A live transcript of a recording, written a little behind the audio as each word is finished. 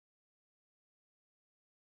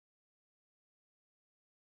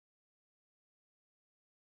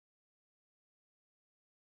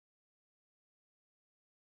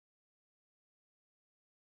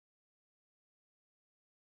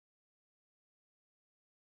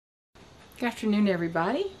Good afternoon,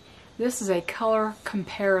 everybody. This is a color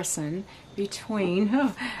comparison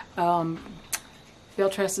between Belle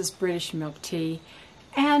Tress's British Milk Tea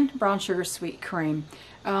and Brown Sugar Sweet Cream.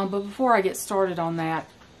 But before I get started on that,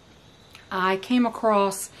 I came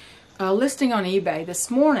across a listing on eBay this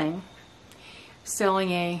morning selling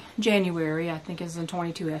a January, I think it's in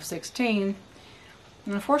 22F16,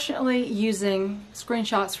 and unfortunately using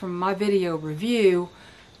screenshots from my video review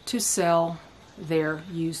to sell their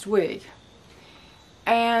used wig.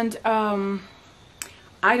 And I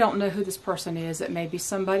don't know who this person is. It may be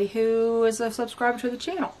somebody who is a subscriber to the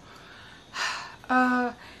channel.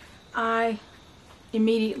 I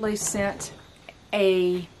immediately sent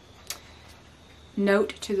a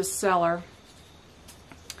note to the seller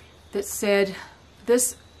that said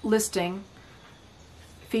this listing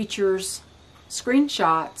features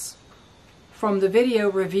screenshots from the video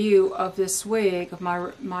review of this wig, of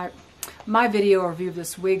my video review of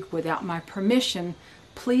this wig without my permission.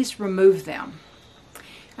 Please remove them.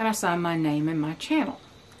 And I signed my name and my channel.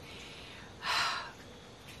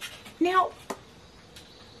 Now,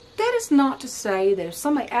 that is not to say that if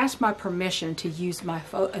somebody asked my permission to use my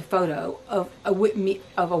a photo of a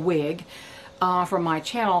wig from my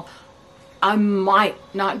channel, I might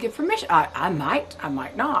not give permission. I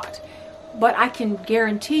might not. But I can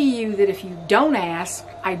guarantee you that if you don't ask,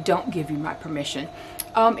 I don't give you my permission.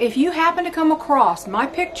 If you happen to come across my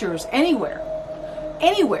pictures anywhere,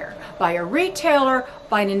 by a retailer,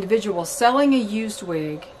 by an individual selling a used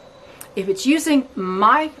wig, if it's using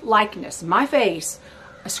my likeness, my face,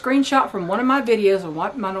 a screenshot from one of my videos or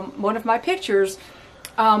one of my pictures,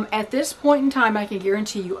 at this point in time, I can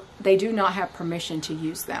guarantee you they do not have permission to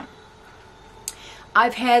use them.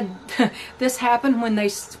 I've had this happen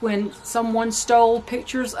when someone stole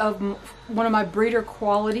pictures of one of my breeder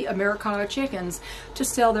quality Americana chickens to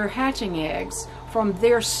sell their hatching eggs from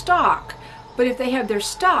their stock. But if they have their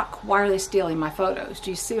stock, why are they stealing my photos?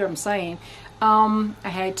 Do you see what I'm saying? I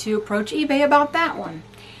had to approach eBay about that one.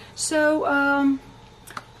 So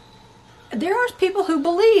there are people who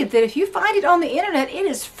believe that if you find it on the internet, it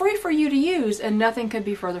is free for you to use, and nothing could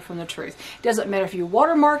be further from the truth. It doesn't matter if you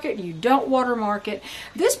watermark it, you don't watermark it.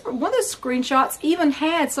 One of the screenshots even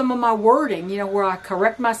had some of my wording, you know, where I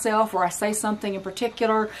correct myself, or I say something in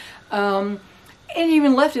particular, and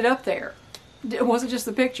even left it up there. It wasn't just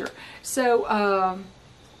the picture. So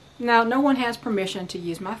now no one has permission to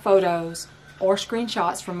use my photos or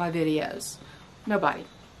screenshots from my videos. Nobody.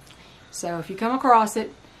 So if you come across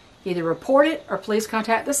it, either report it or please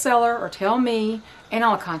contact the seller or tell me and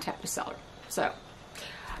I'll contact the seller. So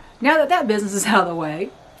now that that business is out of the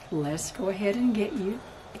way, let's go ahead and get you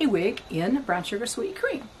a wig in Brown Sugar Sweet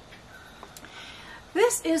Cream.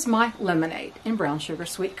 This is my lemonade in Brown Sugar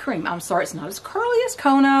Sweet Cream. I'm sorry it's not as curly as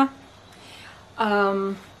Kona,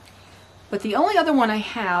 but the only other one I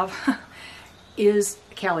have is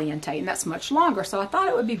Caliente, and that's much longer, so I thought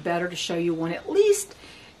it would be better to show you one at least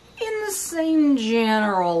in the same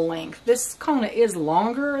general length. This Kona is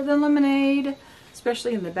longer than Lemonade,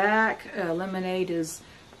 especially in the back. Lemonade is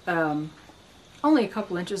only a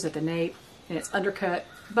couple inches at the nape, and it's undercut,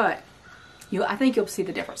 but I think you'll see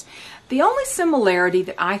the difference. The only similarity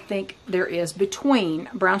that I think there is between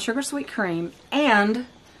Brown Sugar Sweet Cream and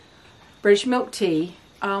British Milk Tea,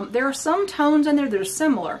 there are some tones in there that are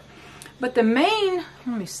similar, but the main,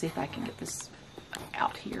 let me see if I can get this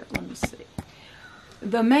out here, let me see.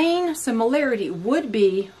 The main similarity would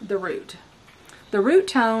be the root. The root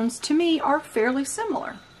tones, to me, are fairly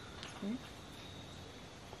similar.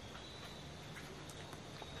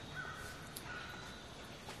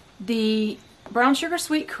 The Brown Sugar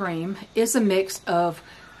Sweet Cream is a mix of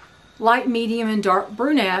light, medium, and dark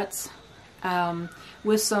brunettes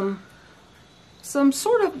with some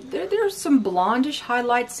sort of, there's some blondish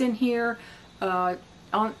highlights in here.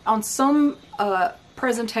 On some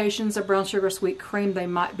presentations of Brown Sugar Sweet Cream, they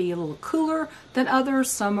might be a little cooler than others.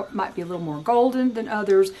 Some might be a little more golden than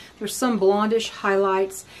others. There's some blondish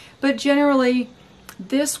highlights, but generally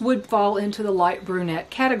this would fall into the light brunette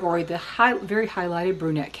category, the very highlighted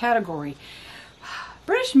brunette category.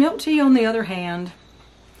 British Milk Tea, on the other hand,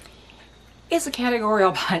 is a category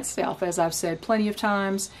all by itself, as I've said plenty of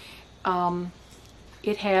times.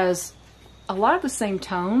 It has a lot of the same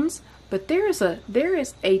tones, but there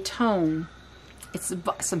is a tone.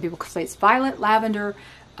 Some people say it's violet, lavender,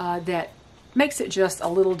 that makes it just a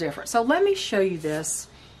little different. So let me show you this,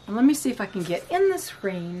 and let me see if I can get in the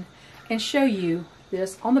screen and show you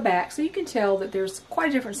this on the back so you can tell that there's quite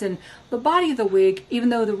a difference in the body of the wig, even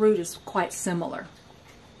though the root is quite similar.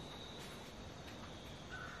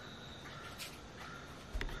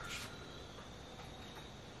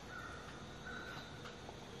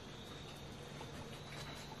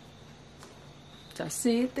 I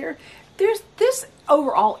see it there. This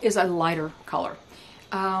overall is a lighter color.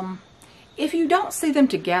 If you don't see them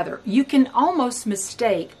together, you can almost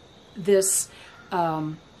mistake this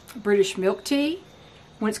British milk tea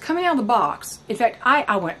when it's coming out of the box. In fact,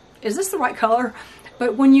 I went, is this the right color?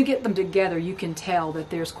 But when you get them together, you can tell that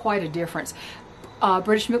there's quite a difference.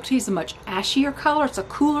 British milk tea is a much ashier color. It's a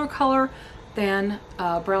cooler color than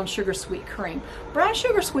brown sugar sweet cream. Brown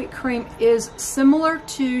sugar sweet cream is similar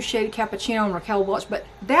to Shady Cappuccino and Raquel Welch, but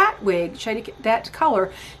that wig, that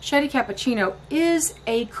color, Shady Cappuccino, is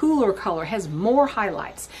a cooler color, has more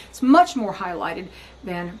highlights. It's much more highlighted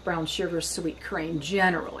than brown sugar sweet cream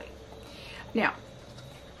generally. Now,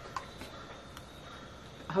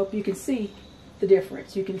 I hope you can see the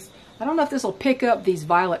difference. I don't know if this will pick up these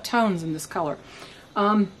violet tones in this color.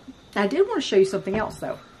 I did want to show you something else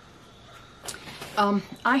though.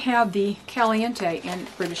 I have the Caliente in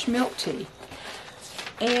British milk tea,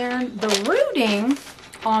 and the rooting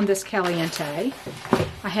on this Caliente,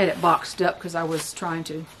 I had it boxed up because I was trying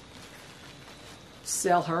to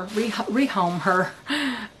sell her, rehome her.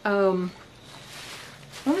 I want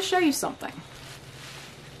to show you something.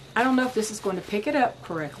 I don't know if this is going to pick it up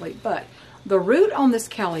correctly, but the root on this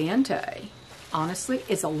Caliente, honestly,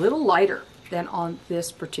 is a little lighter than on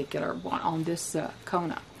this particular one, on this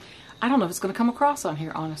Kona. I don't know if it's going to come across on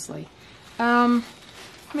here, honestly. Let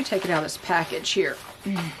me take it out of this package here.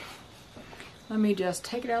 Let me just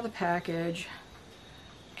take it out of the package,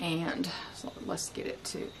 and so let's get it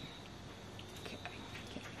to. Okay.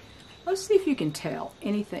 Let's see if you can tell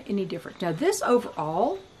any difference. Now, this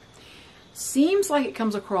overall seems like it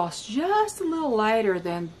comes across just a little lighter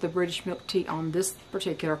than the British milk tea on this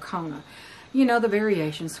particular Kona. You know, the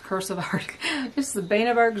variations, the curse of our, it's the bane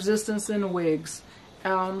of our existence in wigs.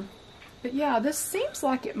 But yeah, this seems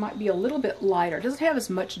like it might be a little bit lighter. It doesn't have as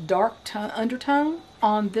much dark undertone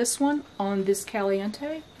on this one, on this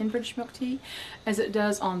Caliente in British milk tea, as it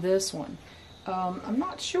does on this one. I'm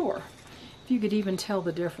not sure if you could even tell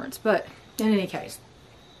the difference, but in any case,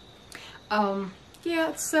 yeah,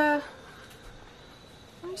 it's, let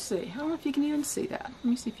me see. I don't know if you can even see that. Let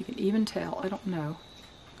me see if you can even tell. I don't know.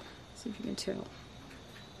 Let's see if you can tell.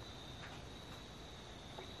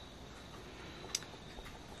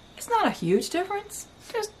 It's not a huge difference.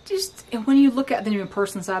 Just when you look at them in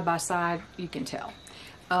person side by side, you can tell.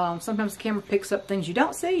 Sometimes the camera picks up things you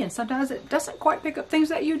don't see, and sometimes it doesn't quite pick up things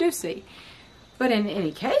that you do see. But in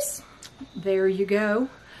any case, there you go.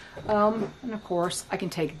 And of course, I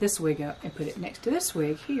can take this wig up and put it next to this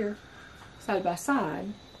wig here, side by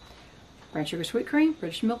side. Brown sugar sweet cream,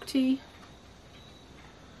 British milk tea.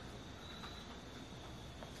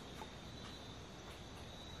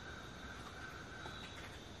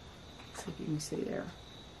 See if you can see there.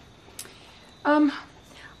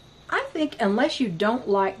 I think unless you don't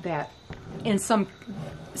like that in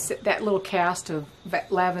that little cast of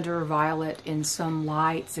lavender or violet in some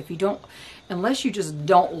lights, unless you just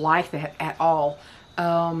don't like that at all,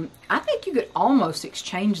 I think you could almost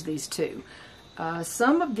exchange these two.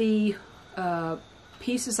 Some of the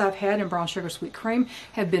pieces I've had in brown sugar sweet cream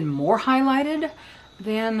have been more highlighted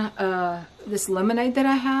than this lemonade that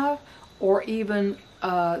I have, or even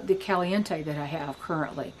the Caliente that I have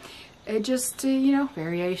currently. It just, you know,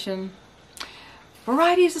 variation.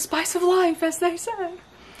 Variety is the spice of life, as they say.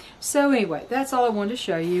 So anyway, that's all I wanted to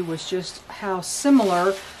show you, was just how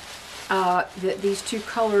similar that these two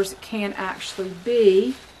colors can actually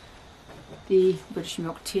be. The British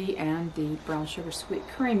milk tea and the brown sugar sweet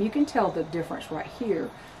cream. You can tell the difference right here.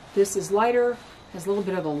 This is lighter, has a little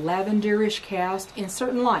bit of a lavenderish cast in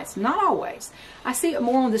certain lights. Not always. I see it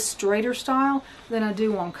more on this straighter style than I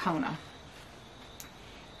do on Kona.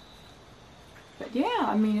 But yeah,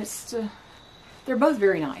 I mean, it's they're both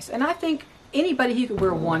very nice. And I think anybody who could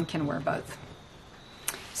wear one can wear both.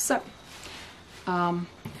 So,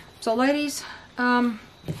 ladies, you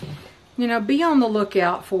know, be on the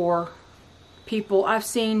lookout for people. I've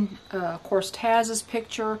seen, of course, Taz's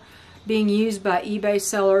picture being used by eBay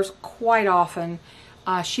sellers quite often.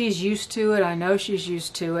 She's used to it. I know she's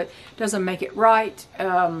used to it. Doesn't make it right.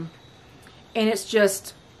 And it's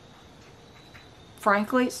just,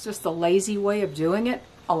 frankly, it's just the lazy way of doing it.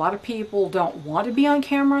 A lot of people don't want to be on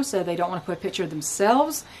camera, so they don't want to put a picture of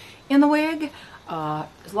themselves in the wig. A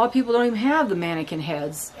lot of people don't even have the mannequin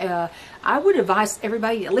heads. I would advise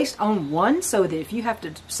everybody to at least own one, so that if you have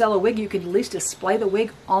to sell a wig, you can at least display the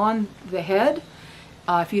wig on the head.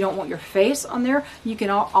 If you don't want your face on there, you can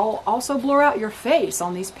also blur out your face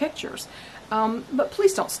on these pictures. But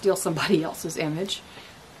please don't steal somebody else's image.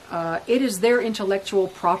 It is their intellectual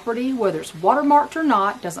property, whether it's watermarked or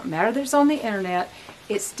not. Doesn't matter that it's on the internet.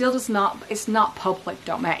 it still does not, it's not public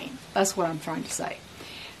domain. That's what I'm trying to say.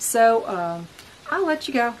 So I'll let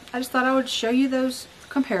you go. I just thought I would show you those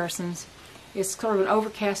comparisons. It's sort of an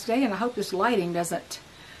overcast day, and I hope this lighting doesn't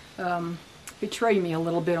betray me a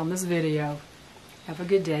little bit on this video. Have a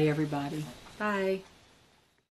good day, everybody. Bye.